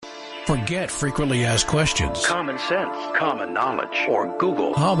Forget frequently asked questions. Common sense, common knowledge, or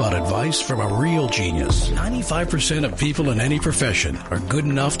Google. How about advice from a real genius? 95% of people in any profession are good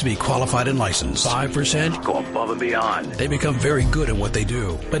enough to be qualified and licensed. 5% go above and beyond. They become very good at what they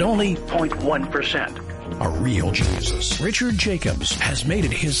do, but only 0.1% are real geniuses. Richard Jacobs has made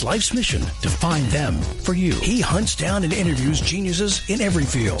it his life's mission to find them for you. He hunts down and interviews geniuses in every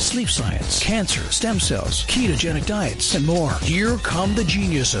field: sleep science, cancer, stem cells, ketogenic diets, and more. Here come the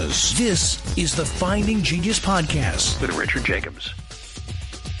geniuses. This is the Finding Genius Podcast with Richard Jacobs.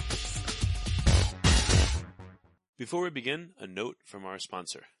 Before we begin, a note from our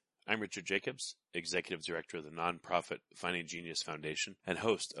sponsor. I'm Richard Jacobs, Executive Director of the nonprofit Finding Genius Foundation and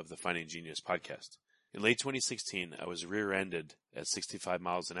host of the Finding Genius Podcast. In late 2016, I was rear-ended at 65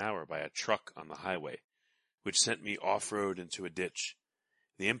 miles an hour by a truck on the highway, which sent me off-road into a ditch.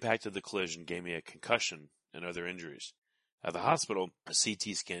 The impact of the collision gave me a concussion and other injuries. At the hospital, a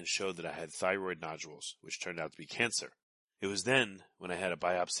CT scan showed that I had thyroid nodules, which turned out to be cancer. It was then, when I had a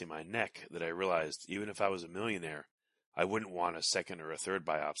biopsy of my neck, that I realized even if I was a millionaire, I wouldn't want a second or a third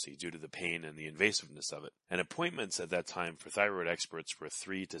biopsy due to the pain and the invasiveness of it. And appointments at that time for thyroid experts were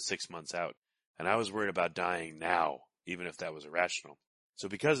 3 to 6 months out. And I was worried about dying now, even if that was irrational. So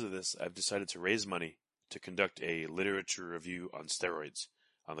because of this, I've decided to raise money to conduct a literature review on steroids,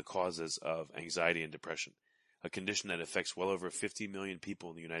 on the causes of anxiety and depression, a condition that affects well over 50 million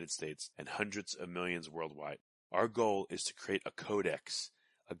people in the United States and hundreds of millions worldwide. Our goal is to create a codex,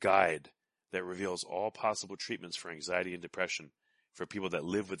 a guide that reveals all possible treatments for anxiety and depression for people that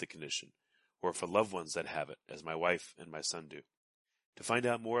live with the condition, or for loved ones that have it, as my wife and my son do. To find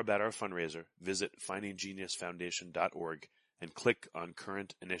out more about our fundraiser, visit findinggeniusfoundation.org and click on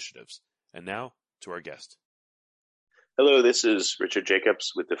current initiatives. And now, to our guest. Hello, this is Richard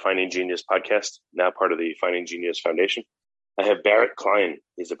Jacobs with the Finding Genius Podcast, now part of the Finding Genius Foundation. I have Barrett Klein.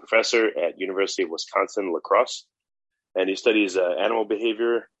 He's a professor at University of Wisconsin-La Crosse, and he studies animal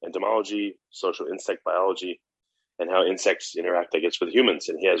behavior, entomology, social insect biology, and how insects interact, with humans.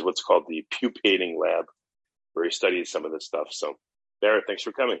 And he has what's called the pupating lab, where he studies some of this stuff. So, Barrett, thanks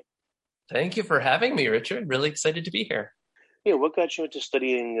for coming. Thank you for having me, Richard. Really excited to be here. Yeah, what got you into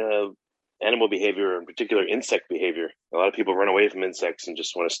studying animal behavior, in particular insect behavior? A lot of people run away from insects and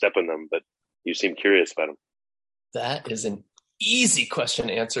just want to step on them, but you seem curious about them. That is an easy question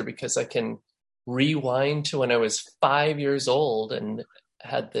to answer because I can rewind to when I was 5 years old and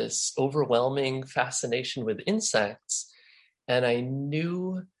had this overwhelming fascination with insects. And I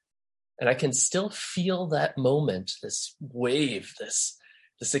knew, and I can still feel that moment, this wave, this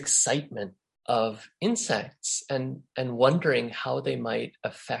excitement of insects and wondering how they might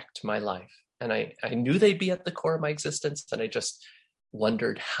affect my life. And I knew they'd be at the core of my existence, and I just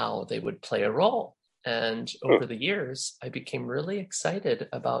wondered how they would play a role. And over the years, I became really excited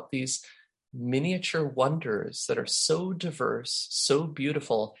about these miniature wonders that are so diverse, so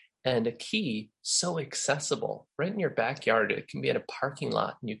beautiful, and a key, so accessible. Right in your backyard, it can be in a parking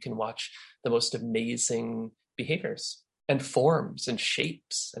lot, and you can watch the most amazing behaviors and forms and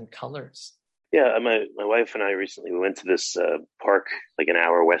shapes and colors. Yeah, my wife and I recently went to this park like an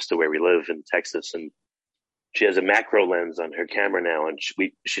hour west of where we live in Texas, and she has a macro lens on her camera now, and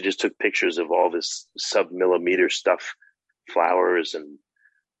she just took pictures of all this sub-millimeter stuff, flowers and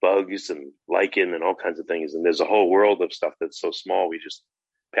bugs and lichen and all kinds of things. And there's a whole world of stuff that's so small we just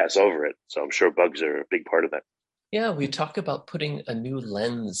pass over it. So I'm sure bugs are a big part of that. Yeah, we talk about putting a new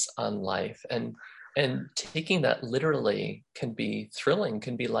lens on life, and taking that literally can be thrilling,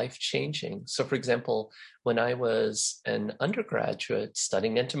 can be life-changing. So for example, when I was an undergraduate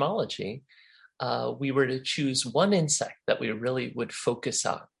studying entomology, we were to choose one insect that we really would focus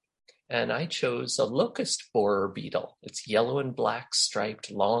on. And I chose a locust borer beetle. It's yellow and black striped,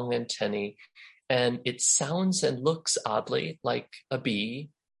 long antennae, and it sounds and looks oddly like a bee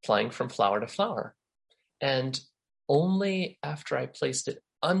flying from flower to flower. And only after I placed it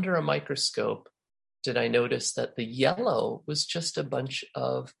under a microscope did I notice that the yellow was just a bunch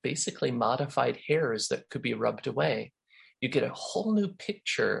of basically modified hairs that could be rubbed away. You get a whole new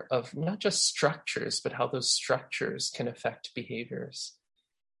picture of not just structures, but how those structures can affect behaviors.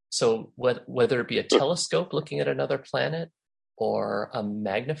 So whether it be a telescope looking at another planet, or a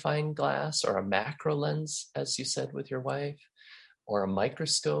magnifying glass, or a macro lens, as you said with your wife, or a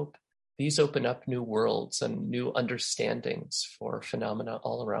microscope, these open up new worlds and new understandings for phenomena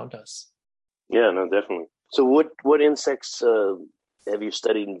all around us. Yeah, no, definitely. So what insects have you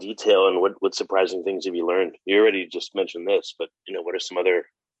studied in detail, and what surprising things have you learned? You already just mentioned this, but what are some other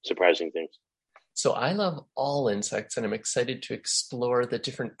surprising things? So I love all insects, and I'm excited to explore the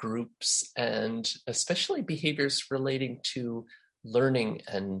different groups and especially behaviors relating to learning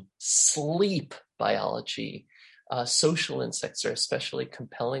and sleep biology. Social insects are especially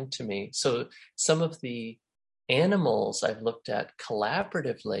compelling to me. So some of the animals I've looked at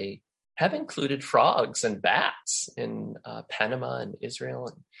collaboratively have included frogs and bats in Panama and Israel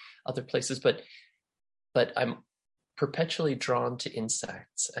and other places, but I'm perpetually drawn to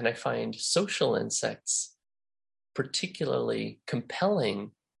insects, and I find social insects particularly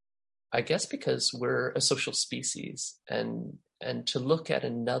compelling, I guess because we're a social species, and to look at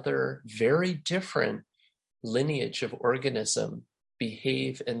another very different lineage of organism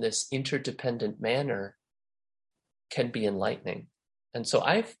behave in this interdependent manner can be enlightening. And so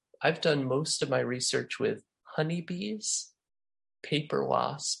I've done most of my research with honeybees, paper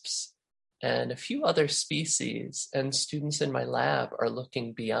wasps, and a few other species, and students in my lab are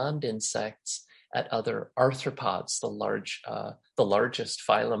looking beyond insects at other arthropods, the largest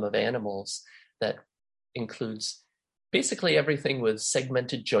phylum of animals that includes basically everything with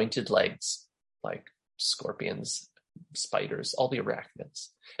segmented jointed legs, like scorpions, spiders, all the arachnids,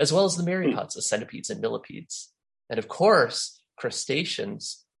 as well as the myriapods, the centipedes and millipedes. And of course,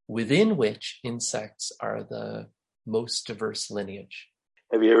 crustaceans, within which insects are the most diverse lineage.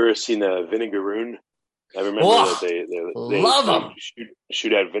 Have you ever seen a vinegaroon? I remember that they love them.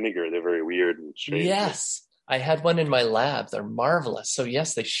 Shoot out vinegar. They're very weird and strange. Yes, I had one in my lab. They're marvelous. So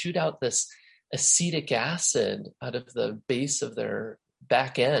yes, they shoot out this acetic acid out of the base of their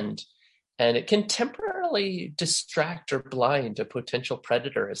back end, and it can temporarily distract or blind a potential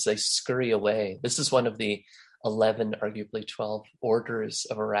predator as they scurry away. This is one of the 11, arguably 12 orders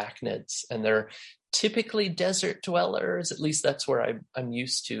of arachnids, and they're typically desert dwellers. At least that's where I'm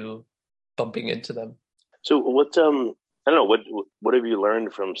used to bumping into them. So what, I don't know, what have you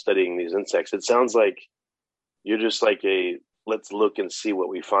learned from studying these insects? It sounds like you're just like a let's look and see what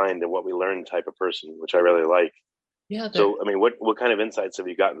we find and what we learn type of person, which I really like. Yeah. So, I mean, what kind of insights have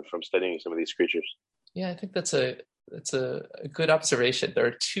you gotten from studying some of these creatures? Yeah, I think that's a good observation. There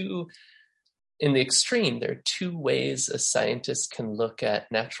are two, in the extreme, there are two ways a scientist can look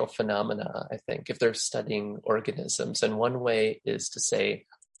at natural phenomena, I think, if they're studying organisms. And one way is to say,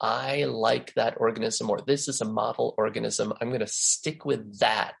 I like that organism, or this is a model organism. I'm going to stick with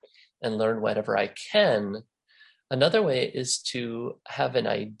that and learn whatever I can. Another way is to have an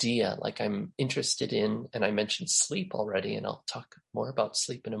idea, like I'm interested in, and I mentioned sleep already, and I'll talk more about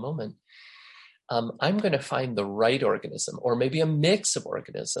sleep in a moment. I'm going to find the right organism, or maybe a mix of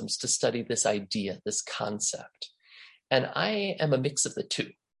organisms, to study this idea, this concept. And I am a mix of the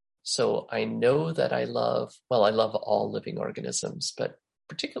two. So I know that I love all living organisms, but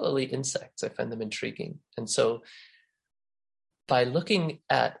particularly insects. I find them intriguing. And so by looking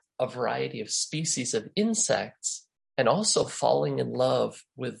at a variety of species of insects and also falling in love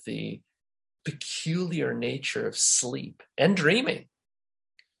with the peculiar nature of sleep and dreaming.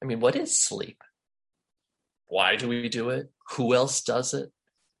 I mean, what is sleep? Why do we do it? Who else does it?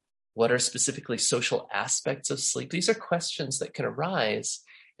 What are specifically social aspects of sleep? These are questions that can arise.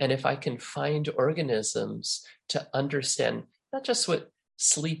 And if I can find organisms to understand not just what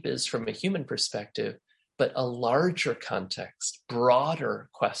sleep is from a human perspective, but a larger context, broader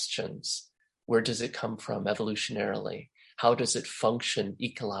questions. Where does it come from evolutionarily? How does it function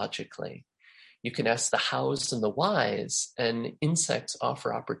ecologically? You can ask the hows and the whys, and insects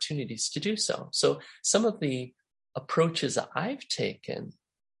offer opportunities to do so. So some of the approaches I've taken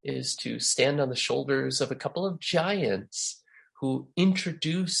is to stand on the shoulders of a couple of giants who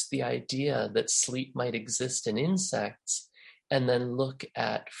introduced the idea that sleep might exist in insects, and then look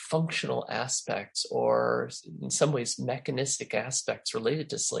at functional aspects, or in some ways mechanistic aspects related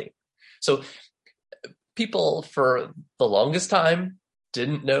to sleep. So people for the longest time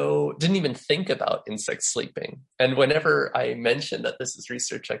didn't even think about insects sleeping. And whenever I mention that this is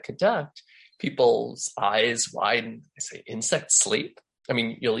research I conduct, people's eyes widen. I say, insects sleep? I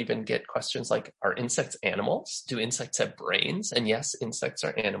mean, you'll even get questions like, are insects animals? Do insects have brains? And yes, insects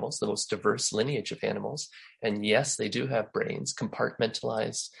are animals, the most diverse lineage of animals. And yes, they do have brains,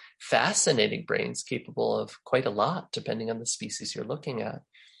 compartmentalized, fascinating brains capable of quite a lot, depending on the species you're looking at.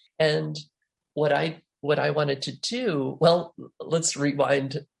 And what I wanted to do, well, let's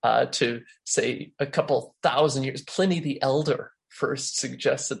rewind to, say, a couple thousand years. Pliny the Elder first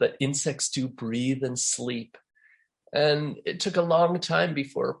suggested that insects do breathe and sleep. And it took a long time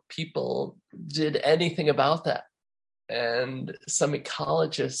before people did anything about that. And some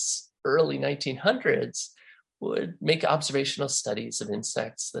ecologists, early 1900s, would make observational studies of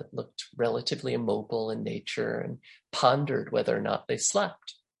insects that looked relatively immobile in nature and pondered whether or not they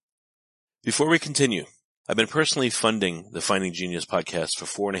slept. Before we continue, I've been personally funding the Finding Genius podcast for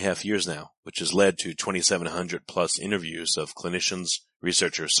 4.5 years now, which has led to 2,700 plus interviews of clinicians,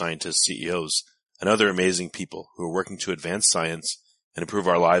 researchers, scientists, CEOs, and other amazing people who are working to advance science and improve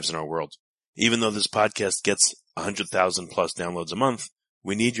our lives and our world. Even though this podcast gets 100,000 plus downloads a month,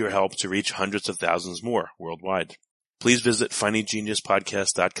 we need your help to reach hundreds of thousands more worldwide. Please visit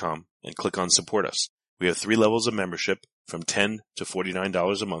findinggeniuspodcast.com and click on Support Us. We have 3 levels of membership from $10 to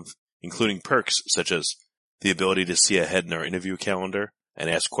 $49 a month, including perks such as the ability to see ahead in our interview calendar and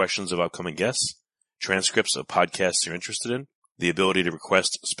ask questions of upcoming guests, transcripts of podcasts you're interested in, the ability to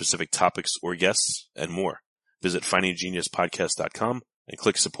request specific topics or guests, and more. Visit findinggeniuspodcast.com and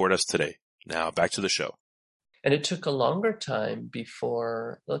click Support Us today. Now back to the show. And it took a longer time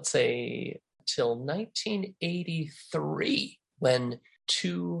before, let's say, till 1983, when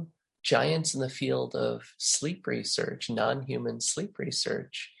 2 giants in the field of sleep research, non-human sleep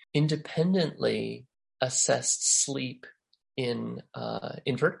research, independently assessed sleep in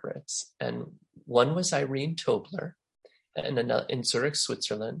invertebrates. And one was Irene Tobler and another in Zurich,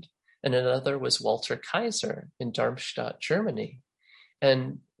 Switzerland, and another was Walter Kaiser in Darmstadt, Germany.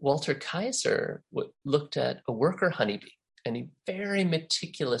 And Walter Kaiser looked at a worker honeybee, and he very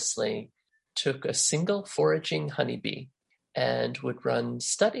meticulously took a single foraging honeybee and would run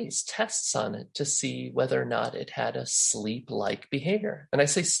studies, tests on it to see whether or not it had a sleep-like behavior. And I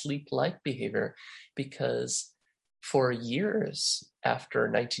say sleep-like behavior because for years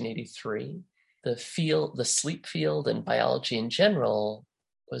after 1983, the sleep field and biology in general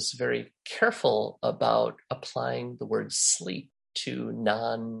was very careful about applying the word sleep to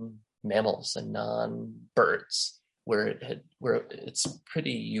non-mammals and non-birds, where it's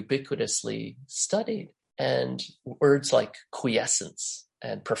pretty ubiquitously studied. And words like quiescence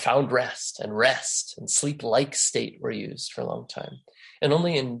and profound rest and sleep-like state were used for a long time. And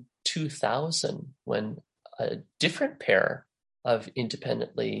only in 2000, when a different pair of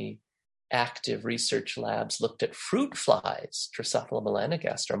independently active research labs looked at fruit flies, Drosophila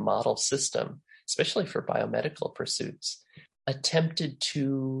melanogaster, a model system, especially for biomedical pursuits, attempted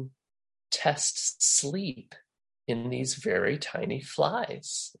to test sleep in these very tiny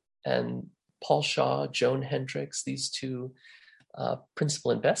flies. And Paul Shaw, Joan Hendricks, these 2 principal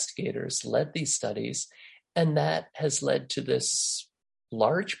investigators led these studies, and that has led to this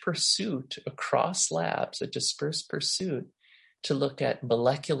large pursuit across labs, a dispersed pursuit, to look at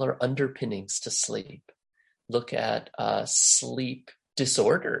molecular underpinnings to sleep, look at sleep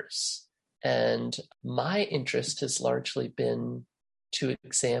disorders. And my interest has largely been to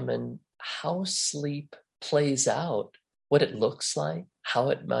examine how sleep plays out, what it looks like, how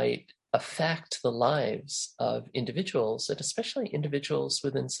it might affect the lives of individuals, and especially individuals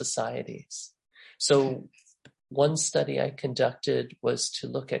within societies. So one study I conducted was to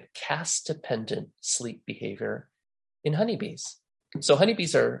look at caste-dependent sleep behavior in honeybees. So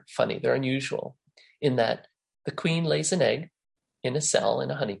honeybees are funny. They're unusual in that the queen lays an egg in a cell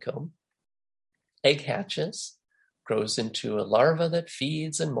in a honeycomb. Egg hatches, grows into a larva that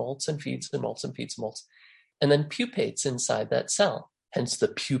feeds and molts and feeds and molts and feeds and molts, and then pupates inside that cell. Hence the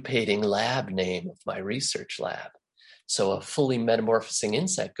pupating lab name of my research lab. So a fully metamorphosing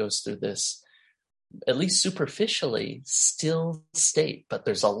insect goes through this, at least superficially, still state, but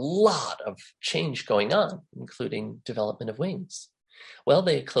there's a lot of change going on, including development of wings. Well,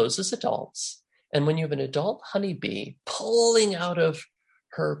 they close as adults, and when you have an adult honeybee pulling out of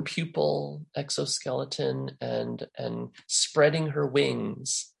her pupal exoskeleton and spreading her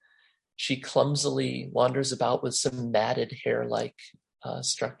wings, she clumsily wanders about with some matted hair-like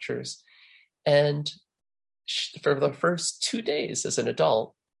structures. And for the first 2 days as an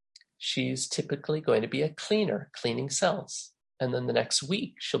adult, she's typically going to be a cleaner, cleaning cells. And then the next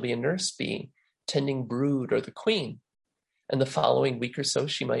week, she'll be a nurse bee, tending brood or the queen. And the following week or so,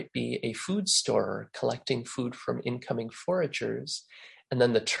 she might be a food storer, collecting food from incoming foragers. And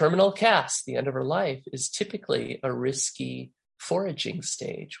then the terminal cast, the end of her life, is typically a risky foraging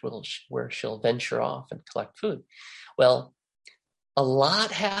stage where she'll venture off and collect food. Well, a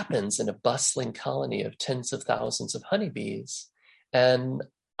lot happens in a bustling colony of tens of thousands of honeybees. And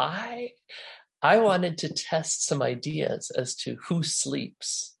I wanted to test some ideas as to who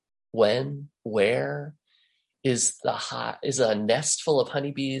sleeps, when, where. Is a nest full of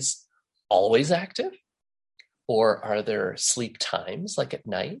honeybees always active? Or are there sleep times, like at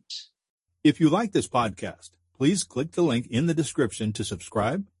night? If you like this podcast, please click the link in the description to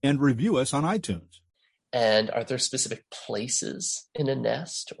subscribe and review us on iTunes. And are there specific places in a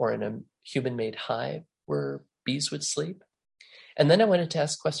nest or in a human-made hive where bees would sleep? And then I wanted to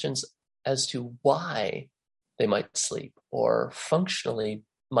ask questions as to why they might sleep, or functionally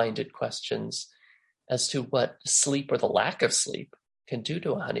minded questions as to what sleep or the lack of sleep can do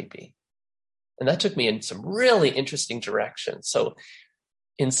to a honeybee. And that took me in some really interesting directions. So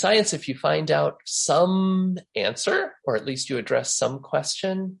in science, if you find out some answer, or at least you address some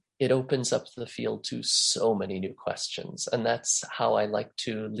question, it opens up the field to so many new questions. And that's how I like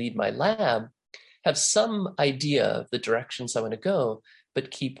to lead my lab, have some idea of the directions I want to go, but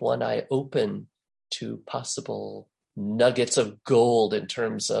keep one eye open to possible nuggets of gold in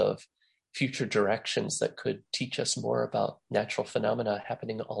terms of future directions that could teach us more about natural phenomena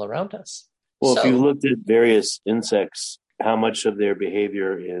happening all around us. Well, if you looked at various insects, how much of their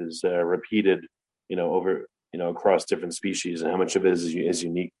behavior is repeated, over, across different species, and how much of it is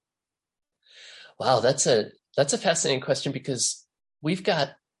unique? Wow, that's a fascinating question, because we've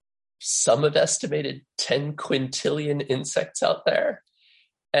got some have estimated 10 quintillion insects out there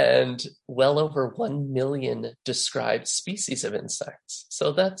and well over 1 million described species of insects.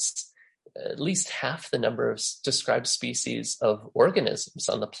 So that's at least half the number of described species of organisms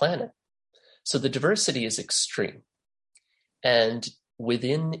on the planet. So the diversity is extreme. And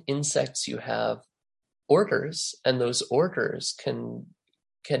within insects, you have orders, and those orders can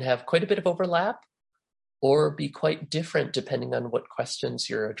have quite a bit of overlap or be quite different depending on what questions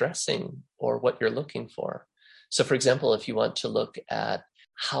you're addressing or what you're looking for. So for example, if you want to look at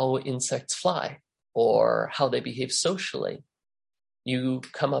how insects fly or how they behave socially, you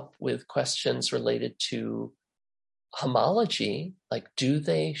come up with questions related to homology, like do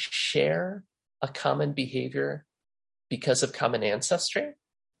they share a common behavior because of common ancestry?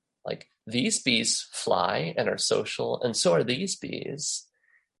 Like these bees fly and are social, and so are these bees,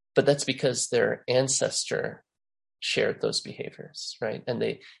 but that's because their ancestor shared those behaviors, right?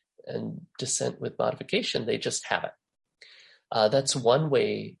 And descent with modification, they just have it. That's one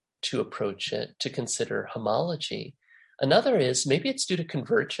way to approach it, to consider homology. Another is maybe it's due to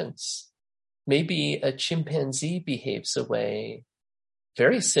convergence. Maybe a chimpanzee behaves a way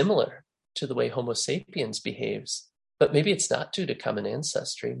very similar to the way Homo sapiens behaves, but maybe it's not due to common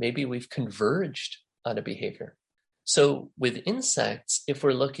ancestry. Maybe we've converged on a behavior. So with insects, if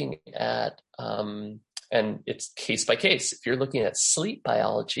we're looking at, and it's case by case, if you're looking at sleep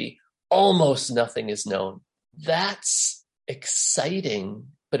biology, almost nothing is known. That's exciting,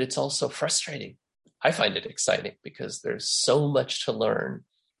 but it's also frustrating. I find it exciting because there's so much to learn.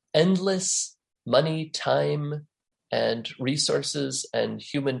 Endless money, time, and resources and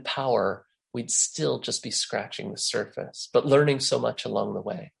human power, we'd still just be scratching the surface, but learning so much along the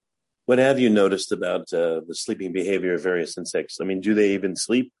way. What have you noticed about the sleeping behavior of various insects? I mean, do they even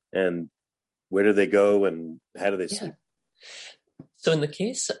sleep, and where do they go, and how do they sleep? So in the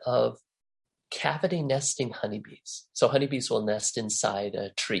case of cavity nesting honeybees, so honeybees will nest inside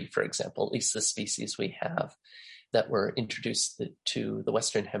a tree, for example, at least the species we have that were introduced to the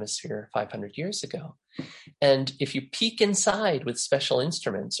Western Hemisphere 500 years ago. And if you peek inside with special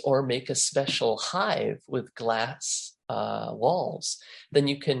instruments or make a special hive with glass walls, then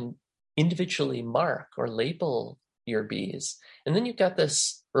you can individually mark or label your bees. And then you've got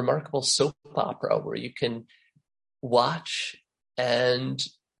this remarkable soap opera where you can watch and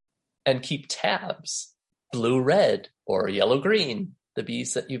keep tabs, blue-red or yellow-green, the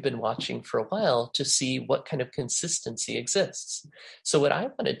bees that you've been watching for a while, to see what kind of consistency exists. So what I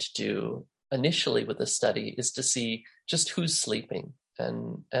wanted to do initially with the study is to see just who's sleeping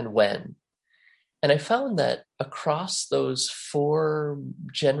and when. And I found that across those 4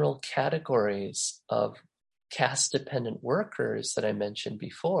 general categories of caste-dependent workers that I mentioned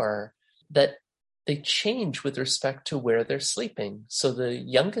before, that they change with respect to where they're sleeping. So the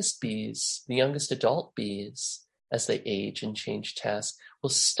youngest bees, the youngest adult bees, as they age and change tasks, will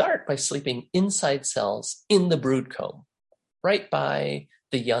start by sleeping inside cells in the brood comb, right by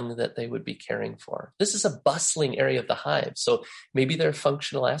the young that they would be caring for. This is a bustling area of the hive. So maybe there are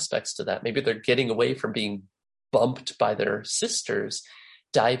functional aspects to that. Maybe they're getting away from being bumped by their sisters,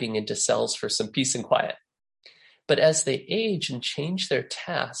 diving into cells for some peace and quiet. But as they age and change their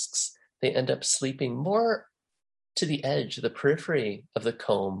tasks, they end up sleeping more to the edge, the periphery of the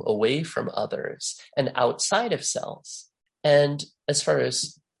comb, away from others and outside of cells. And as far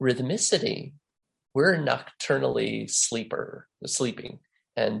as rhythmicity, we're nocturnally sleeping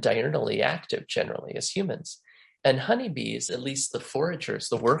and diurnally active generally as humans. And honeybees, at least the foragers,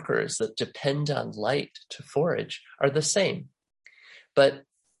 the workers that depend on light to forage, are the same. But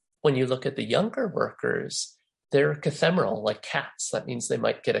when you look at the younger workers, they're cathemeral, like cats. That means they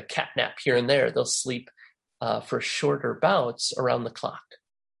might get a cat nap here and there. They'll sleep for shorter bouts around the clock.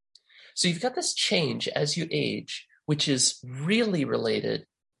 So you've got this change as you age, which is really related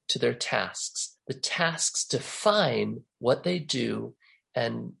to their tasks. The tasks define what they do,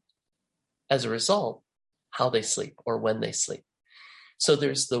 and as a result, how they sleep or when they sleep. So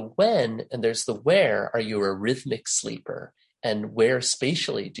there's the when and there's the where. Are you a rhythmic sleeper? And where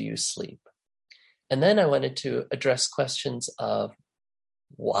spatially do you sleep? And then I wanted to address questions of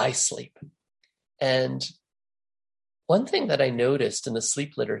why sleep. And one thing that I noticed in the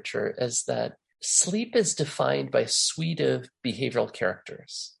sleep literature is that sleep is defined by a suite of behavioral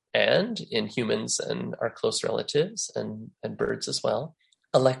characters. And in humans and our close relatives and birds as well,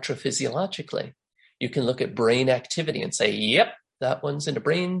 electrophysiologically. You can look at brain activity and say, yep, that one's in a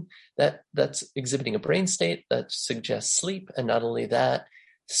brain, that's exhibiting a brain state that suggests sleep. And not only that,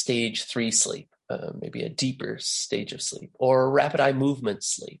 stage 3 sleep, maybe a deeper stage of sleep, or rapid eye movement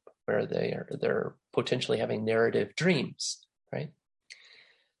sleep, where they're potentially having narrative dreams, right?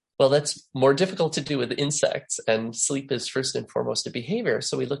 Well, that's more difficult to do with insects, and sleep is first and foremost a behavior.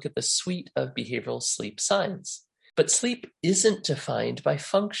 So we look at the suite of behavioral sleep signs. But sleep isn't defined by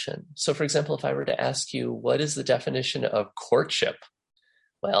function. So for example, if I were to ask you, what is the definition of courtship?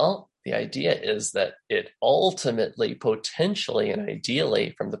 Well, the idea is that it ultimately, potentially, and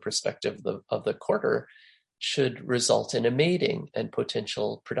ideally, from the perspective of the courter, should result in a mating and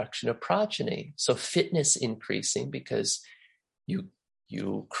potential production of progeny. So fitness increasing because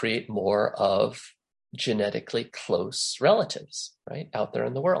you create more of genetically close relatives, right, out there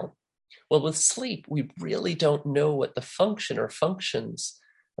in the world. Well, with sleep, we really don't know what the function or functions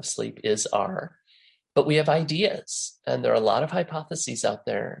of sleep are, but we have ideas, and there are a lot of hypotheses out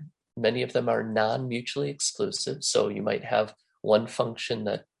there. Many of them are non-mutually exclusive, so you might have one function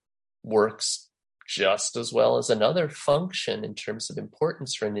that works just as well as another function in terms of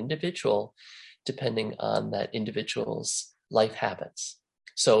importance for an individual, depending on that individual's life habits.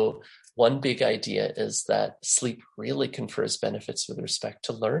 So one big idea is that sleep really confers benefits with respect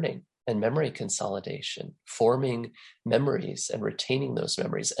to learning and memory consolidation, forming memories and retaining those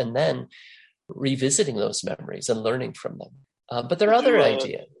memories, and then revisiting those memories and learning from them. But there are other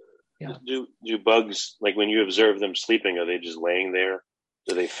ideas. Yeah. Do bugs, like when you observe them sleeping, are they just laying there?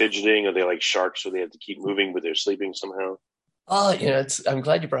 Are they fidgeting? Are they like sharks where they have to keep moving but they're sleeping somehow? Oh, I'm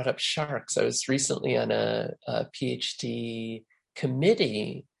glad you brought up sharks. I was recently on a PhD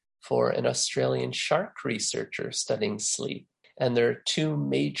committee for an Australian shark researcher studying sleep. And there are two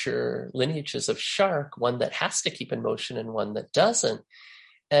major lineages of shark, one that has to keep in motion and one that doesn't.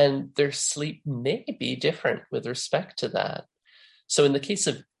 And their sleep may be different with respect to that. So in the case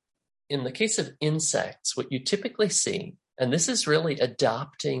of insects, what you typically see, and this is really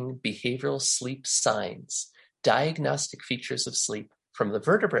adopting behavioral sleep signs, diagnostic features of sleep from the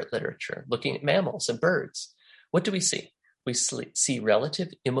vertebrate literature, looking at mammals and birds. What do we see? We see relative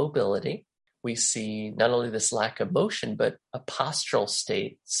immobility. We see not only this lack of motion, but a postural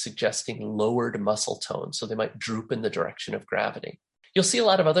state suggesting lowered muscle tone. So they might droop in the direction of gravity. You'll see a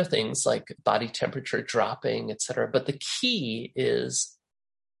lot of other things like body temperature dropping, et cetera. But the key is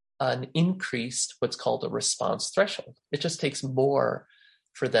an increased, what's called a response threshold. It just takes more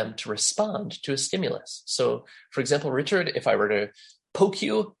for them to respond to a stimulus. So, for example, Richard, if I were to poke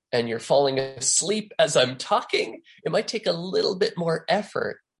you and you're falling asleep as I'm talking, it might take a little bit more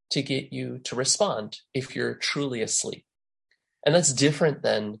effort to get you to respond if you're truly asleep. And that's different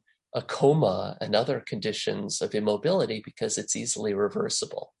than a coma and other conditions of immobility because it's easily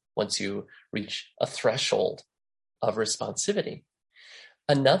reversible once you reach a threshold of responsivity.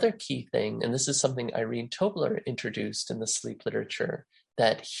 Another key thing, and this is something Irene Tobler introduced in the sleep literature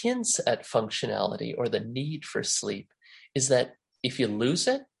that hints at functionality or the need for sleep, is that if you lose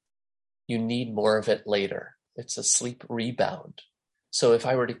it, you need more of it later. It's a sleep rebound. So if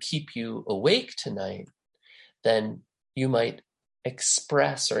I were to keep you awake tonight, then you might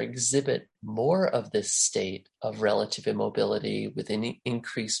express or exhibit more of this state of relative immobility with an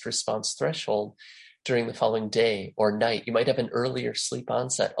increased response threshold during the following day or night. You might have an earlier sleep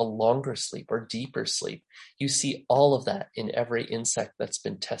onset, a longer sleep, or deeper sleep. You see all of that in every insect that's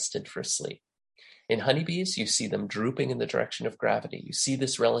been tested for sleep. In honeybees, you see them drooping in the direction of gravity. You see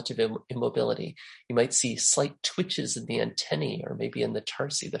this relative immobility. You might see slight twitches in the antennae or maybe in the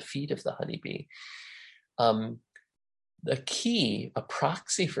tarsi, the feet of the honeybee. The key, a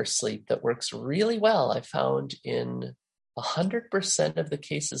proxy for sleep that works really well, I found in 100% of the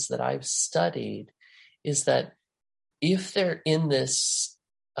cases that I've studied, is that if they're in this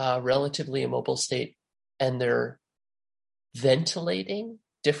relatively immobile state and they're ventilating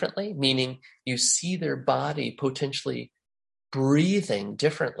differently, meaning you see their body potentially breathing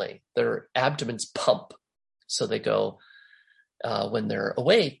differently, their abdomens pump. So they go, when they're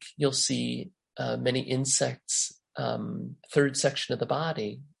awake, you'll see many insects, third section of the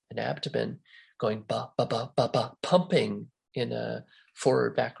body, an abdomen, going ba, ba, ba, ba, ba, pumping in a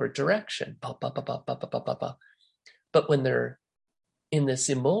forward, backward direction. Ba, ba, ba, ba, ba, ba, ba, ba, ba. But when they're in this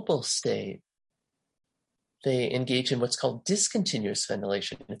immobile state, they engage in what's called discontinuous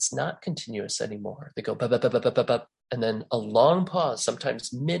ventilation. It's not continuous anymore. They go ba, ba, ba, ba, ba, ba, ba, and then a long pause,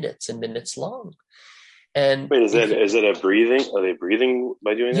 sometimes minutes and minutes long. And wait, is it a breathing? Are they breathing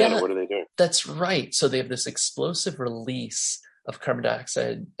by doing that, or what are they doing? That's right. So they have this explosive release of carbon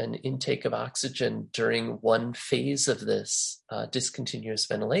dioxide and intake of oxygen during one phase of this discontinuous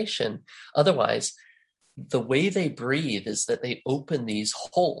ventilation. Otherwise, the way they breathe is that they open these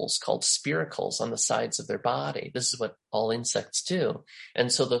holes called spiracles on the sides of their body. This is what all insects do.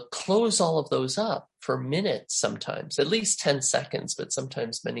 And so they'll close all of those up for minutes sometimes, at least 10 seconds, but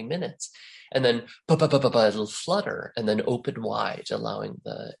sometimes many minutes. And then it'll flutter and then open wide, allowing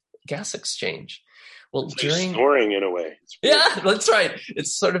the gas exchange. Well, it's like snoring in a way. Yeah, that's right.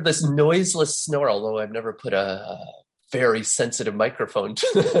 It's sort of this noiseless snore, although I've never put a very sensitive microphone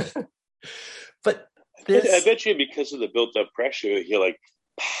to But I bet you because of the built-up pressure, you're like,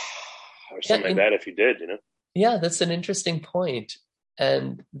 or something like that if you did, Yeah, that's an interesting point.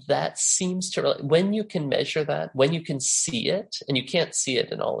 And that seems to, when you can measure that, when you can see it, and you can't see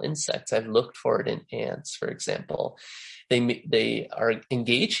it in all insects. I've looked for it in ants, for example. They are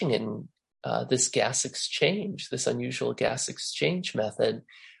engaging in this gas exchange, this unusual gas exchange method,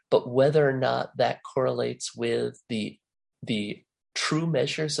 but whether or not that correlates with the true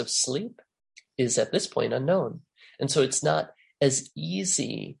measures of sleep is at this point unknown. And so it's not as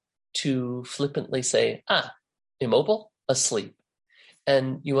easy to flippantly say, immobile, asleep.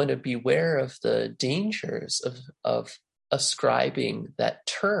 And you want to beware of the dangers of ascribing that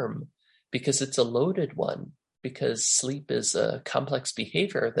term, because it's a loaded one, because sleep is a complex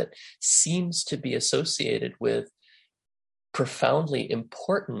behavior that seems to be associated with profoundly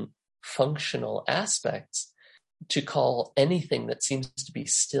important functional aspects. To call anything that seems to be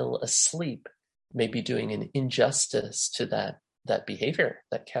still asleep may be doing an injustice to that behavior,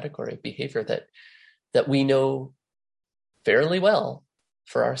 that category of behavior that we know fairly well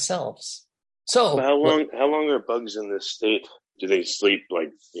for ourselves. So how long are bugs in this state? Do they sleep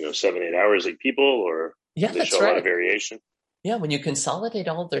 7-8 hours like people, or they show a lot of variation? Yeah, when you consolidate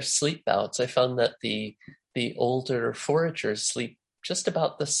all their sleep bouts, I found that the older foragers sleep just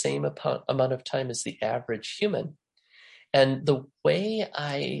about the same amount of time as the average human. And the way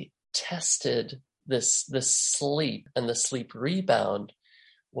I tested this sleep and the sleep rebound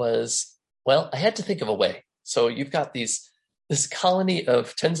was, I had to think of a way. So you've got this colony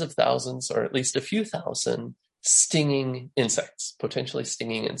of tens of thousands, or at least a few thousand, stinging insects, potentially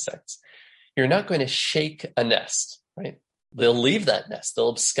stinging insects. You're not going to shake a nest, right? They'll leave that nest.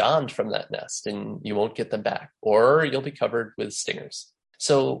 They'll abscond from that nest and you won't get them back, or you'll be covered with stingers.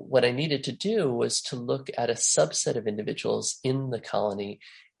 So what I needed to do was to look at a subset of individuals in the colony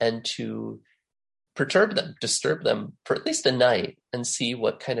and to perturb them, disturb them for at least a night and see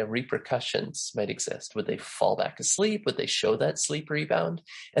what kind of repercussions might exist. Would they fall back asleep? Would they show that sleep rebound?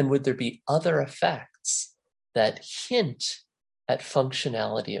 And would there be other effects that hint at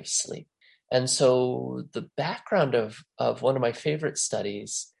functionality of sleep? And so the background of one of my favorite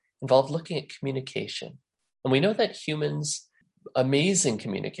studies involved looking at communication. And we know that humans, amazing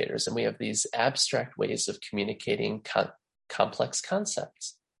communicators, and we have these abstract ways of communicating complex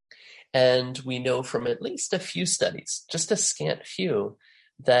concepts. And we know from at least a few studies, just a scant few,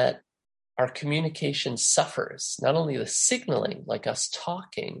 that our communication suffers, not only the signaling, like us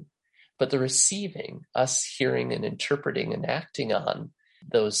talking, but the receiving, us hearing and interpreting and acting on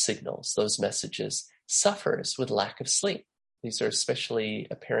those signals, those messages, suffers with lack of sleep. These are especially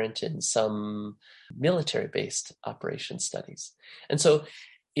apparent in some military-based operation studies. And so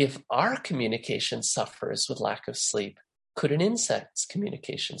if our communication suffers with lack of sleep, could an insect's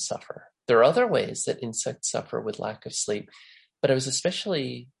communication suffer? There are other ways that insects suffer with lack of sleep, but I was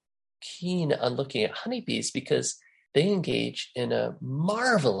especially keen on looking at honeybees because they engage in a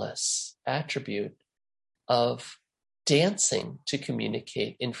marvelous attribute of dancing to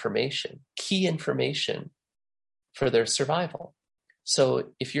communicate information, key information for their survival.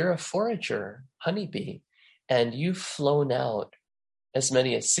 So if you're a forager honeybee and you've flown out as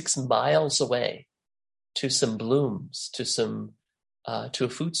many as 6 miles away to some blooms, to a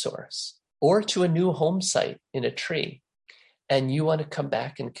food source, or to a new home site in a tree, and you want to come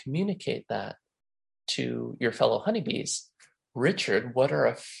back and communicate that to your fellow honeybees, Richard,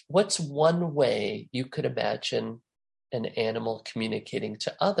 what's one way you could imagine an animal communicating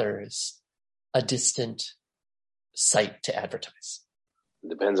to others a distant site to advertise? It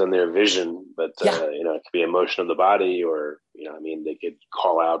depends on their vision, but it could be emotion of the body, or they could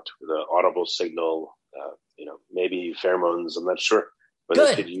call out with an audible signal. Maybe pheromones. I'm not sure. or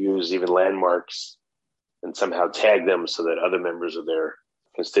Good. they could use even landmarks and somehow tag them so that other members of their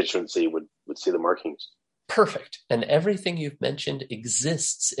constituency would see the markings. Perfect. And everything you've mentioned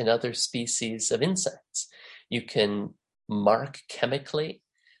exists in other species of insects. You can mark chemically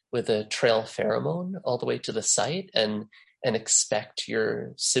with a trail pheromone all the way to the site and expect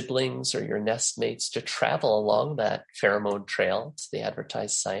your siblings or your nestmates to travel along that pheromone trail to the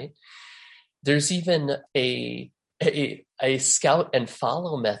advertised site. There's even a scout and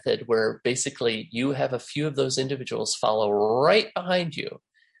follow method where basically you have a few of those individuals follow right behind you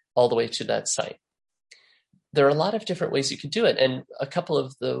all the way to that site. There are a lot of different ways you can do it. And a couple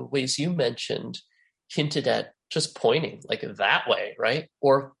of the ways you mentioned hinted at just pointing like that way, right?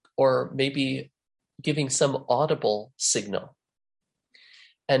 Or maybe giving some audible signal.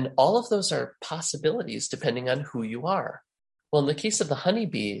 And all of those are possibilities depending on who you are. Well, in the case of the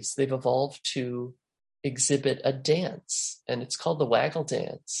honeybees, they've evolved to exhibit a dance, and it's called the waggle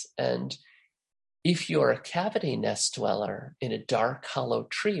dance. And if you're a cavity nest dweller in a dark, hollow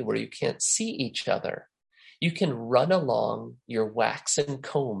tree where you can't see each other, you can run along your waxen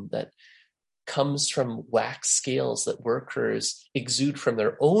comb that comes from wax scales that workers exude from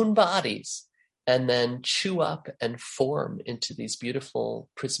their own bodies and then chew up and form into these beautiful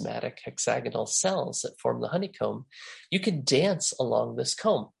prismatic hexagonal cells that form the honeycomb. You can dance along this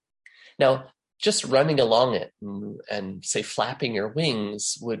comb. Now, just running along it and say flapping your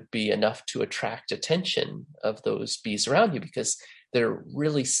wings would be enough to attract attention of those bees around you because they're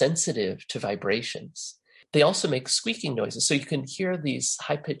really sensitive to vibrations. They also make squeaking noises. So you can hear these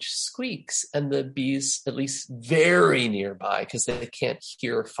high-pitched squeaks, and the bees, at least very nearby, because they can't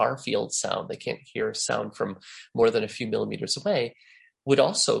hear far-field sound, they can't hear sound from more than a few millimeters away, would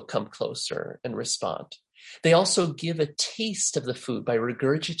also come closer and respond. They also give a taste of the food by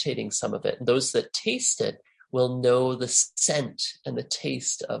regurgitating some of it. And those that taste it will know the scent and the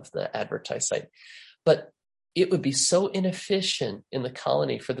taste of the advertised site. But it would be so inefficient in the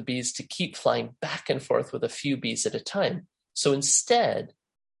colony for the bees to keep flying back and forth with a few bees at a time. So instead,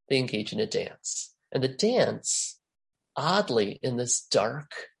 they engage in a dance. And the dance, oddly, in this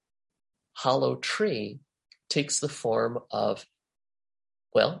dark, hollow tree, takes the form of,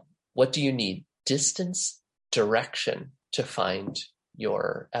 well, what do you need? Distance, direction to find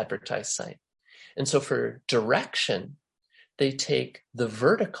your advertised site. And so for direction, they take the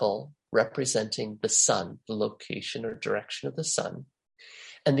vertical representing the sun, the location or direction of the sun,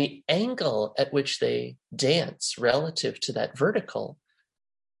 and the angle at which they dance relative to that vertical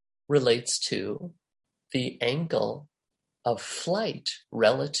relates to the angle of flight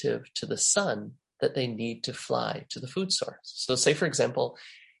relative to the sun that they need to fly to the food source. So say, for example,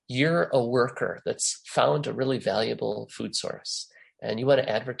 you're a worker that's found a really valuable food source and you want to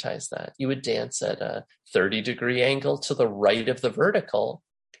advertise that. You would dance at a 30-degree angle to the right of the vertical,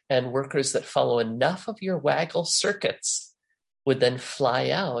 and workers that follow enough of your waggle circuits would then fly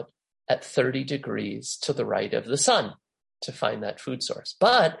out at 30 degrees to the right of the sun to find that food source.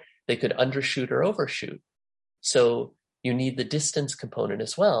 But they could undershoot or overshoot. So you need the distance component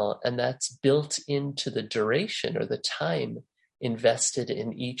as well, and that's built into the duration or the time invested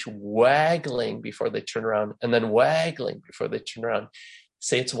in each waggling before they turn around and then waggling before they turn around.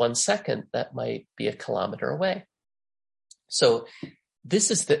 Say it's 1 second, that might be a kilometer away. So this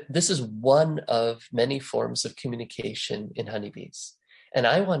is one of many forms of communication in honeybees. And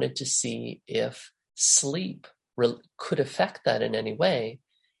I wanted to see if sleep could affect that in any way.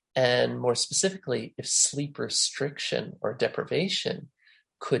 And more specifically, if sleep restriction or deprivation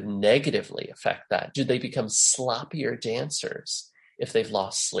could negatively affect that. Do they become sloppier dancers if they've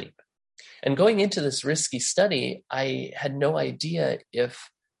lost sleep? And going into this risky study, I had no idea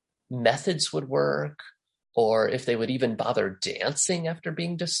if methods would work or if they would even bother dancing after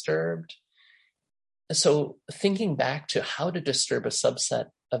being disturbed. So thinking back to how to disturb a subset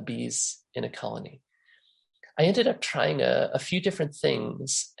of bees in a colony, I ended up trying a few different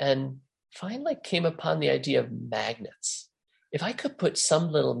things and finally came upon the idea of magnets. If I could put some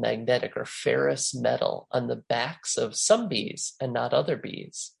little magnetic or ferrous metal on the backs of some bees and not other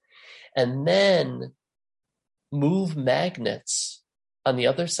bees, and then move magnets on the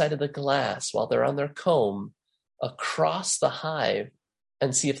other side of the glass while they're on their comb across the hive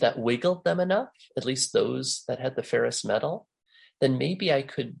and see if that wiggled them enough, at least those that had the ferrous metal, then maybe I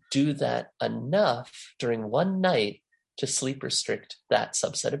could do that enough during one night to sleep restrict that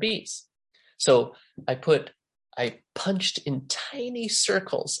subset of bees. So I punched in tiny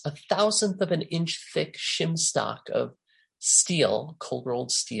circles, 1/1000th of an inch thick shim stock of steel, cold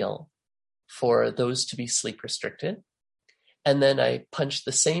rolled steel, for those to be sleep restricted. And then I punched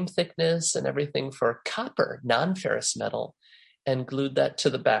the same thickness and everything for copper, non-ferrous metal, and glued that to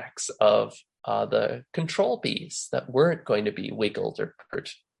the backs of the control bees that weren't going to be wiggled or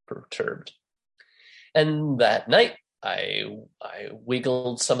perturbed. And that night, I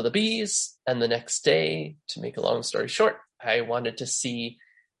wiggled some of the bees, and the next day, to make a long story short, I wanted to see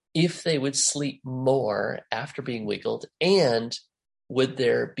if they would sleep more after being wiggled, and would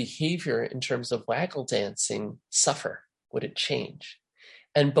their behavior in terms of waggle dancing suffer? Would it change?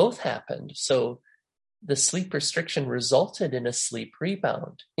 And both happened. So the sleep restriction resulted in a sleep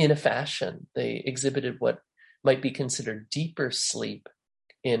rebound in a fashion. They exhibited what might be considered deeper sleep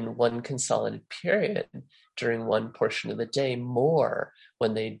in one consolidated period during one portion of the day, more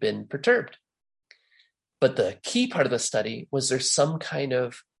when they'd been perturbed. But the key part of the study was there's some kind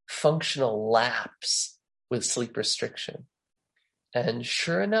of functional lapse with sleep restriction. And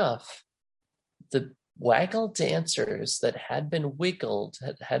sure enough, the waggle dancers that had been wiggled,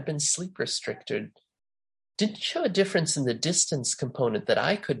 had been sleep restricted, didn't show a difference in the distance component that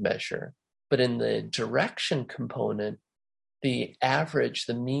I could measure, but in the direction component, the average,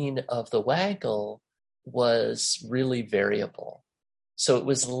 the mean of the waggle was really variable. So it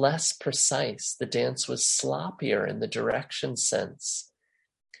was less precise. The dance was sloppier in the direction sense.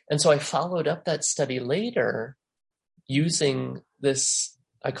 And so I followed up that study later using this,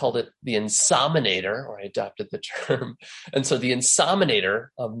 I called it the insominator, or I adopted the term. And so the insominator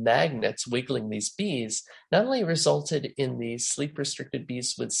of magnets wiggling these bees not only resulted in these sleep-restricted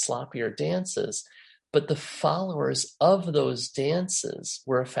bees with sloppier dances, but the followers of those dances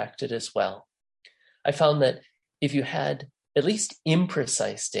were affected as well. I found that if you had at least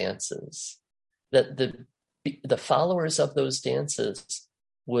imprecise dances, that the followers of those dances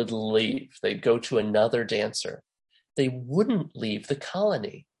would leave. They'd go to another dancer. They wouldn't leave the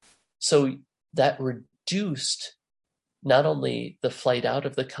colony. So that reduced not only the flight out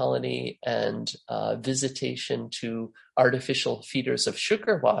of the colony and visitation to artificial feeders of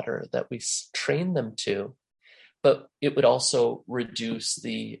sugar water that we train them to, but it would also reduce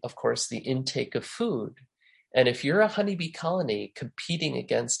of course, the intake of food. And if you're a honeybee colony competing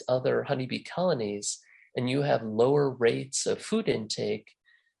against other honeybee colonies and you have lower rates of food intake,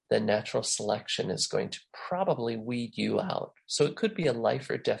 then natural selection is going to probably weed you out. So it could be a life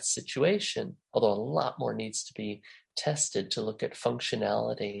or death situation, although a lot more needs to be tested to look at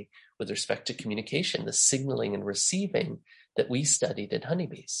functionality with respect to communication, the signaling and receiving that we studied in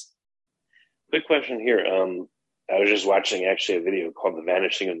honeybees. Quick question here. I was just watching actually a video called The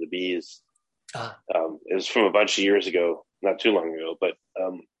Vanishing of the Bees. It was from a bunch of years ago, not too long ago, but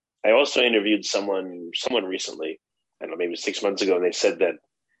I also interviewed someone recently, I don't know, maybe 6 months ago, and they said that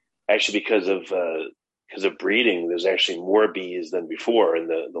actually because of breeding, there's actually more bees than before, and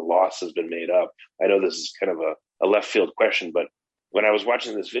the loss has been made up. I know this is kind of a left field question, but when I was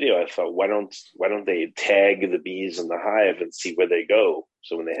watching this video, I thought, why don't they tag the bees in the hive and see where they go?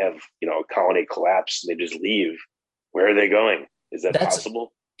 So when they have, a colony collapse and they just leave, where are they going? Is that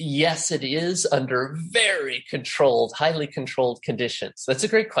possible? Yes, it is, under very controlled, highly controlled conditions. That's a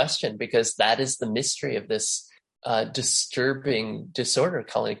great question, because that is the mystery of this disturbing disorder,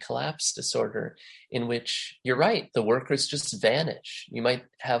 colony collapse disorder, in which, you're right, the workers just vanish. You might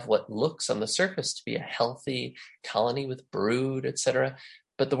have what looks on the surface to be a healthy colony with brood, etc.,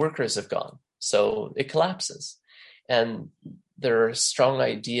 but the workers have gone. So it collapses. And there are strong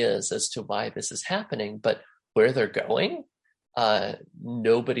ideas as to why this is happening, but where they're going,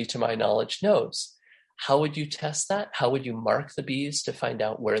 nobody to my knowledge knows. How would you test that? How would you mark the bees to find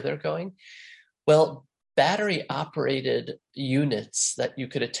out where they're going? Well, battery operated units that you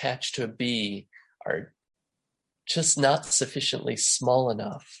could attach to a bee are just not sufficiently small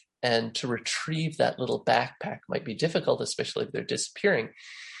enough. And to retrieve that little backpack might be difficult, especially if they're disappearing.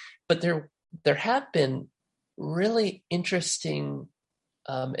 But there have been really interesting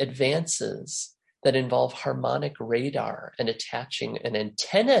advances that involve harmonic radar and attaching an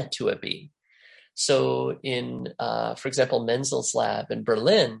antenna to a bee. So in, for example, Menzel's lab in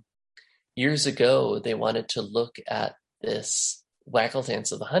Berlin, years ago, they wanted to look at this waggle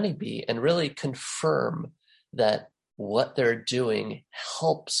dance of the honeybee and really confirm that what they're doing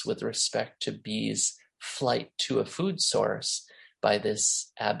helps with respect to bees' flight to a food source by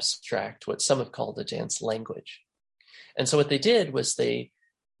this abstract, what some have called a dance language. And so what they did was they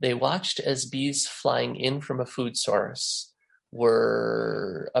watched as bees flying in from a food source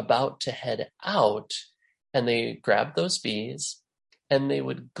were about to head out, and they grabbed those bees and they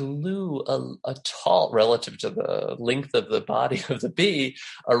would glue a tall, relative to the length of the body of the bee,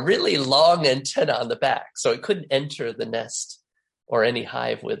 a really long antenna on the back. So it couldn't enter the nest or any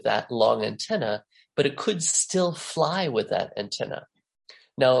hive with that long antenna, but it could still fly with that antenna.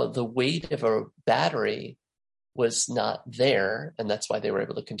 Now, the weight of a battery was not there, and that's why they were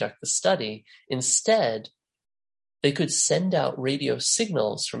able to conduct the study. Instead, they could send out radio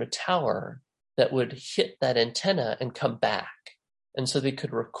signals from a tower that would hit that antenna and come back. And so they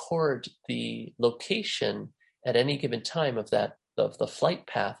could record the location at any given time of the flight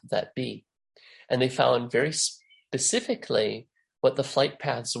path of that bee. And they found very specifically what the flight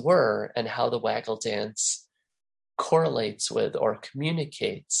paths were and how the waggle dance correlates with or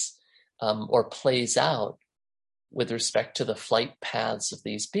communicates or plays out with respect to the flight paths of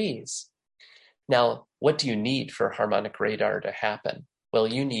these bees. Now, what do you need for harmonic radar to happen? Well,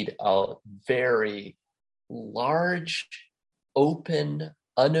 you need a very large, open,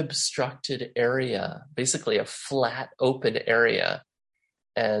 unobstructed area, basically a flat, open area.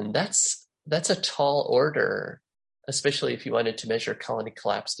 And that's a tall order, especially if you wanted to measure colony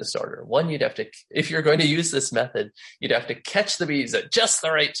collapse disorder. One, you'd have to, if you're going to use this method, you'd have to catch the bees at just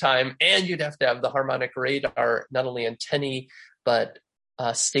the right time, and you'd have to have the harmonic radar, not only antennae, but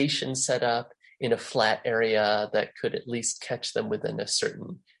station set up in a flat area that could at least catch them within a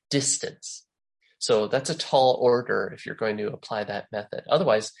certain distance. So that's a tall order if you're going to apply that method.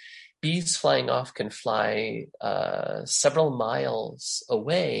 Otherwise, bees flying off can fly several miles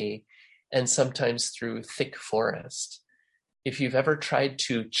away and sometimes through thick forest. If you've ever tried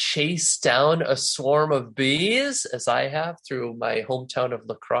to chase down a swarm of bees, as I have through my hometown of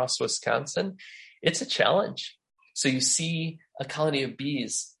La Crosse, Wisconsin, it's a challenge. So you see a colony of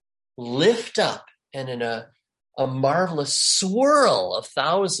bees lift up and in a marvelous swirl of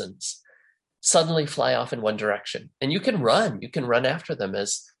thousands suddenly fly off in one direction. And you can run after them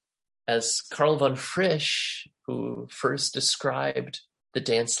as Carl von Frisch, who first described the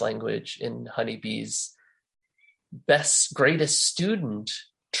dance language in honeybees, greatest student,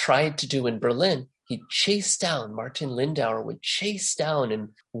 tried to do in Berlin. He chased down, Martin Lindauer would chase down in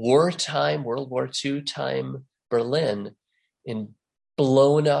wartime, World War II time Berlin, in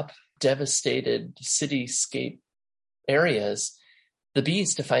blown up, devastated cityscape areas, the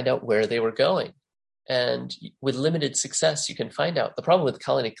bees to find out where they were going. And with limited success, you can find out. The problem with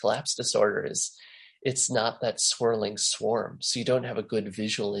colony collapse disorder is it's not that swirling swarm. So you don't have a good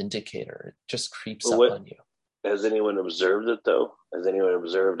visual indicator. It just creeps up on you. Has anyone observed it, though? Has anyone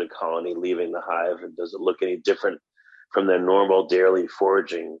observed a colony leaving the hive? And does it look any different from their normal daily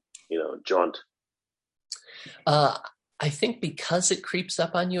foraging, jaunt? I think because it creeps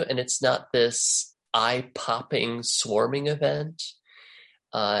up on you and it's not this eye-popping swarming event,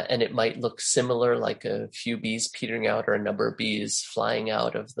 and it might look similar, like a few bees petering out or a number of bees flying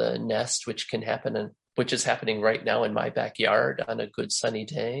out of the nest, which can happen, which is happening right now in my backyard on a good sunny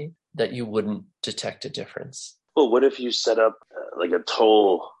day, that you wouldn't detect a difference. Well, what if you set up like a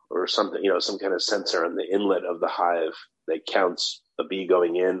toll or something, some kind of sensor on the inlet of the hive that counts a bee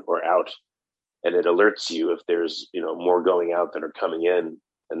going in or out, and it alerts you if there's, more going out than are coming in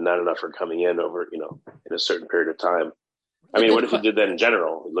and not enough are coming in over, in a certain period of time? I mean, what if you did that in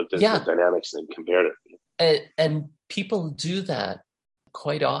general? We looked at the dynamics and compared it. And people do that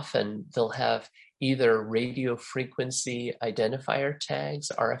quite often. They'll have either radio frequency identifier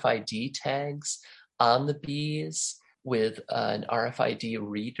tags, RFID tags, on the bees with an RFID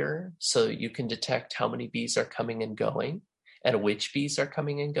reader, so you can detect how many bees are coming and going and which bees are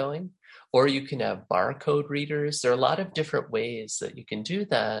coming and going. Or you can have barcode readers. There are a lot of different ways that you can do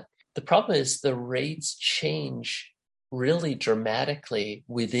that. The problem is the rates change really dramatically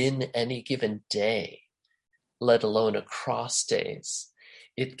within any given day, let alone across days.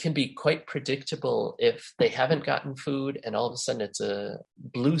 It can be quite predictable if they haven't gotten food and all of a sudden it's a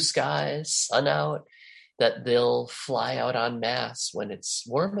blue sky, sun out, that they'll fly out en masse when it's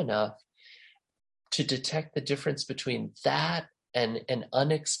warm enough. To detect the difference between that and an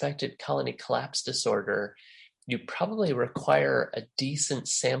unexpected colony collapse disorder, you probably require a decent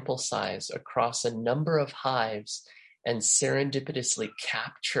sample size across a number of hives and serendipitously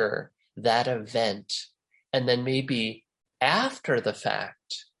capture that event. And then maybe after the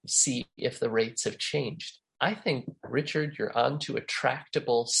fact, see if the rates have changed. I think, Richard, you're onto a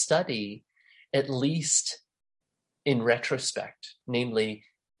tractable study, at least in retrospect. Namely,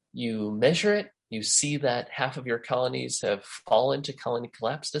 you measure it, you see that half of your colonies have fallen to colony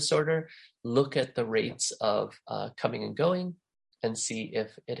collapse disorder, look at the rates of coming and going, and see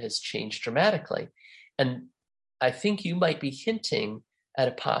if it has changed dramatically. And I think you might be hinting at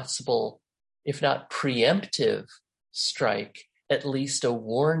a possible, if not preemptive strike, at least a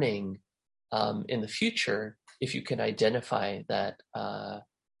warning in the future if you can identify that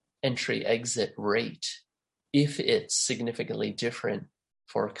entry-exit rate, if it's significantly different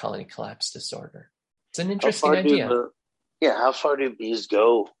for colony collapse disorder. It's an interesting idea. Yeah, how far do bees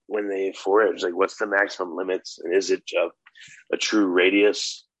go when they forage? Like, what's the maximum limits? And is it a true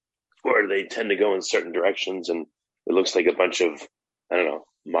radius, or do they tend to go in certain directions? And it looks like a bunch of, I don't know,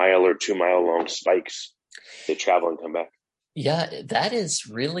 1 or 2 mile long spikes. They travel and come back. Yeah, that is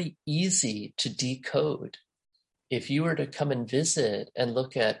really easy to decode. If you were to come and visit and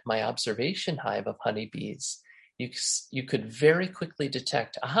look at my observation hive of honeybees, you could very quickly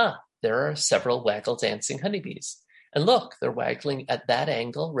detect, there are several waggle dancing honeybees. And look, they're waggling at that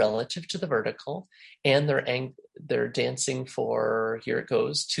angle relative to the vertical, and they're dancing for, here it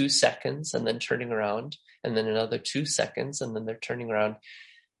goes, 2 seconds, and then turning around, and then another 2 seconds, and then they're turning around.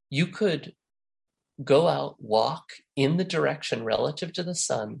 You could go out, walk in the direction relative to the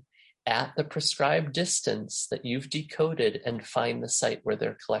sun at the prescribed distance that you've decoded and find the site where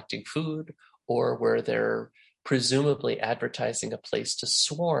they're collecting food or where they're presumably advertising a place to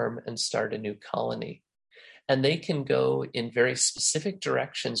swarm and start a new colony. And they can go in very specific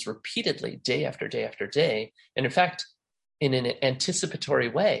directions repeatedly, day after day after day. And in fact, in an anticipatory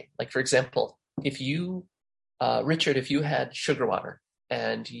way. Like, for example, if you, Richard, if you had sugar water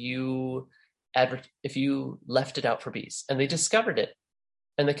and if you left it out for bees and they discovered it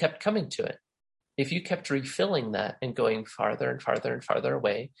and they kept coming to it, if you kept refilling that and going farther and farther and farther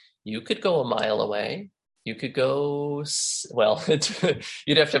away, you could go a mile away. You could go, well,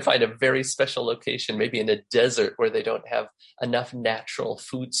 you'd have to find a very special location, maybe in a desert where they don't have enough natural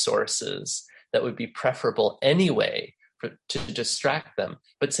food sources that would be preferable anyway to distract them.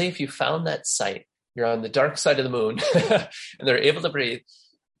 But say if you found that site, you're on the dark side of the moon and they're able to breathe,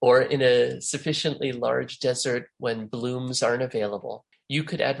 or in a sufficiently large desert when blooms aren't available, you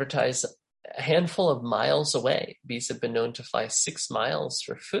could advertise a handful of miles away. Bees have been known to fly 6 miles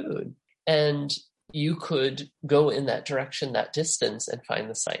for food, and you could go in that direction, that distance, and find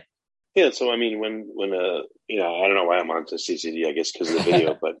the site. Yeah, so I mean, when I don't know why I'm onto CCD, I guess because of the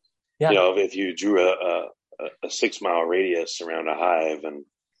video, but Yeah. if you drew a 6 mile radius around a hive and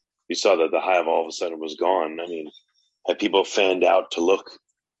you saw that the hive all of a sudden was gone, I mean, had people fanned out to look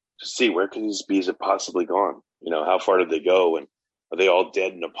to see where could these bees have possibly gone? How far did they go, and are they all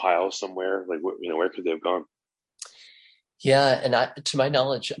dead in a pile somewhere? Like, where could they have gone? Yeah, and to my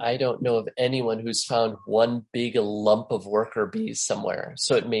knowledge, I don't know of anyone who's found one big lump of worker bees somewhere.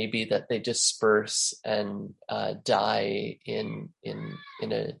 So it may be that they disperse and die in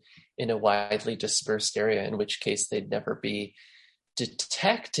a widely dispersed area, in which case they'd never be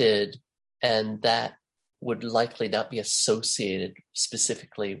detected, and that would likely not be associated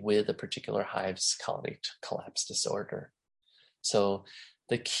specifically with a particular hive's colony collapse disorder. So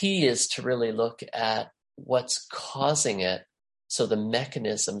the key is to really look at what's causing it, so the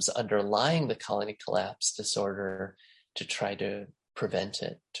mechanisms underlying the colony collapse disorder, to try to prevent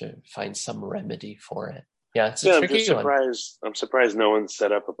it, to find some remedy for it. Yeah, it's a tricky one. I'm surprised no one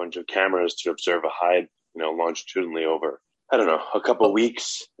set up a bunch of cameras to observe a hive, longitudinally over, I don't know, a couple of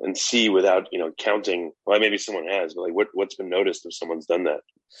weeks and see without, counting. Well, maybe someone has, but like what's been noticed if someone's done that?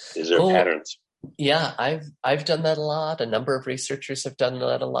 Is there patterns? Yeah, I've done that a lot. A number of researchers have done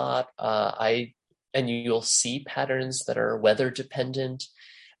that a lot. And you'll see patterns that are weather dependent.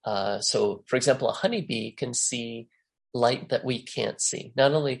 So, for example, a honeybee can see light that we can't see.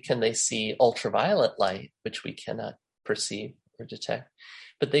 Not only can they see ultraviolet light, which we cannot perceive or detect,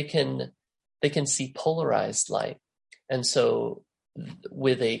 but they can see polarized light. And so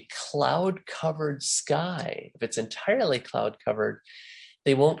with a cloud-covered sky, if it's entirely cloud-covered,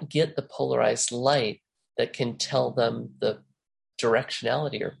 they won't get the polarized light that can tell them the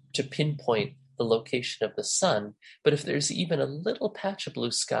directionality or to pinpoint the location of the sun. But if there's even a little patch of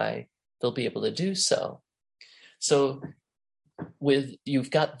blue sky, they'll be able to do so. So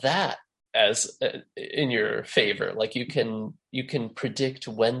you've got that as in your favor. Like you can predict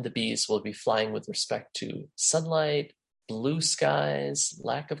when the bees will be flying with respect to sunlight, blue skies,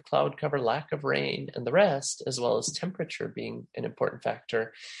 lack of cloud cover, lack of rain, and the rest, as well as temperature being an important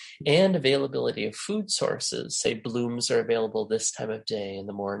factor, and availability of food sources. Say blooms are available this time of day in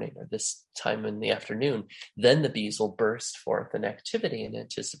the morning or this time in the afternoon, then the bees will burst forth in activity in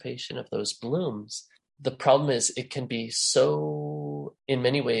anticipation of those blooms. The problem is it can be so, in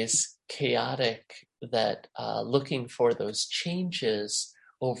many ways, chaotic that looking for those changes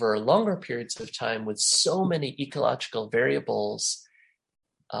over longer periods of time with so many ecological variables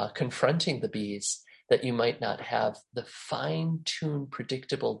confronting the bees, that you might not have the fine-tuned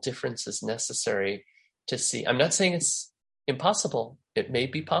predictable differences necessary to see. I'm not saying it's impossible. It may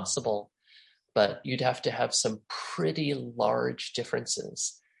be possible, but you'd have to have some pretty large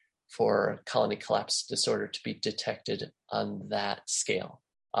differences for colony collapse disorder to be detected on that scale.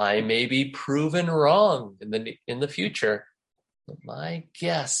 I may be proven wrong in the future, My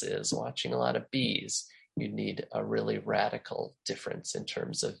guess is watching a lot of bees, you need a really radical difference in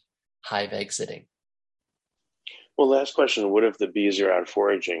terms of hive exiting. Well, last question. What if the bees are out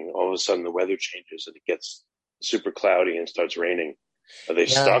foraging? All of a sudden the weather changes and it gets super cloudy and starts raining. Are they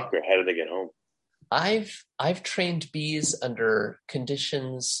stuck, or how do they get home? I've trained bees under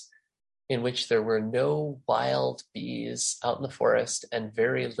conditions in which there were no wild bees out in the forest and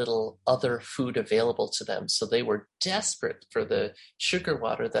very little other food available to them. So they were desperate for the sugar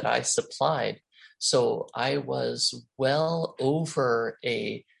water that I supplied. So I was well over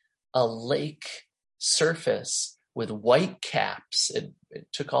a lake surface with white caps. It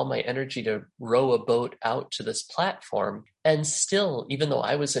took all my energy to row a boat out to this platform. And still, even though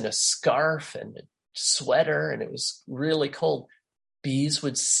I was in a scarf and a sweater and it was really cold, bees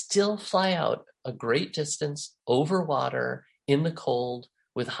would still fly out a great distance over water in the cold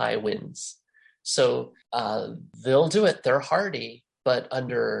with high winds. So they'll do it. They're hardy, but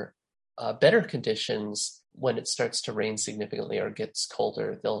under better conditions, when it starts to rain significantly or gets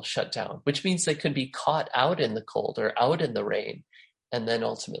colder, they'll shut down, which means they could be caught out in the cold or out in the rain and then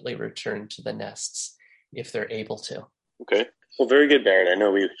ultimately return to the nests if they're able to. Okay. Well, very good, Barrett. I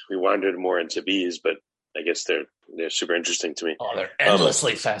know we wandered more into bees, but I guess they're super interesting to me. Oh, they're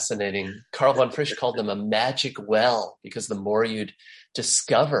endlessly fascinating. Carl von Frisch called them a magic well because the more you'd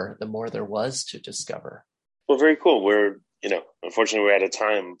discover, the more there was to discover. Well, very cool. Unfortunately, we're out of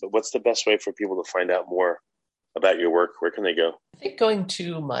time, but what's the best way for people to find out more about your work? Where can they go? I think going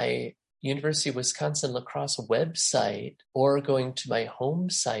to my University of Wisconsin La Crosse website or going to my home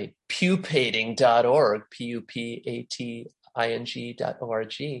site, pupating.org,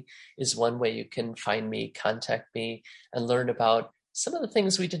 pupating.org, is one way you can find me, contact me, and learn about some of the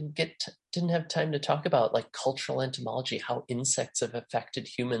things we didn't have time to talk about, like cultural entomology, how insects have affected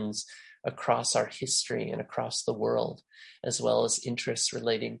humans across our history and across the world, as well as interests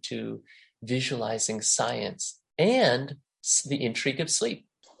relating to visualizing science and the intrigue of sleep.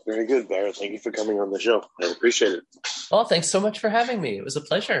 Very good, Barrett. Thank you for coming on the show. I appreciate it. Oh, thanks so much for having me. It was a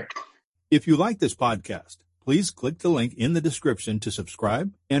pleasure. If you like this podcast, please click the link in the description to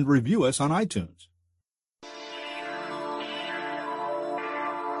subscribe and review us on iTunes.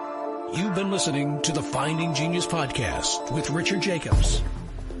 You've been listening to the Finding Genius podcast with Richard Jacobs.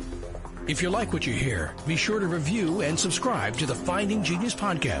 If you like what you hear, be sure to review and subscribe to the Finding Genius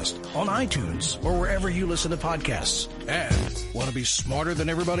podcast on iTunes or wherever you listen to podcasts. And want to be smarter than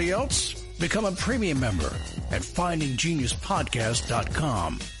everybody else? Become a premium member at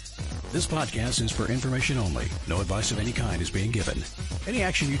findinggeniuspodcast.com. This podcast is for information only. No advice of any kind is being given. Any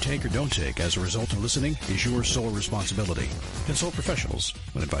action you take or don't take as a result of listening is your sole responsibility. Consult professionals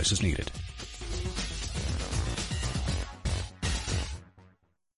when advice is needed.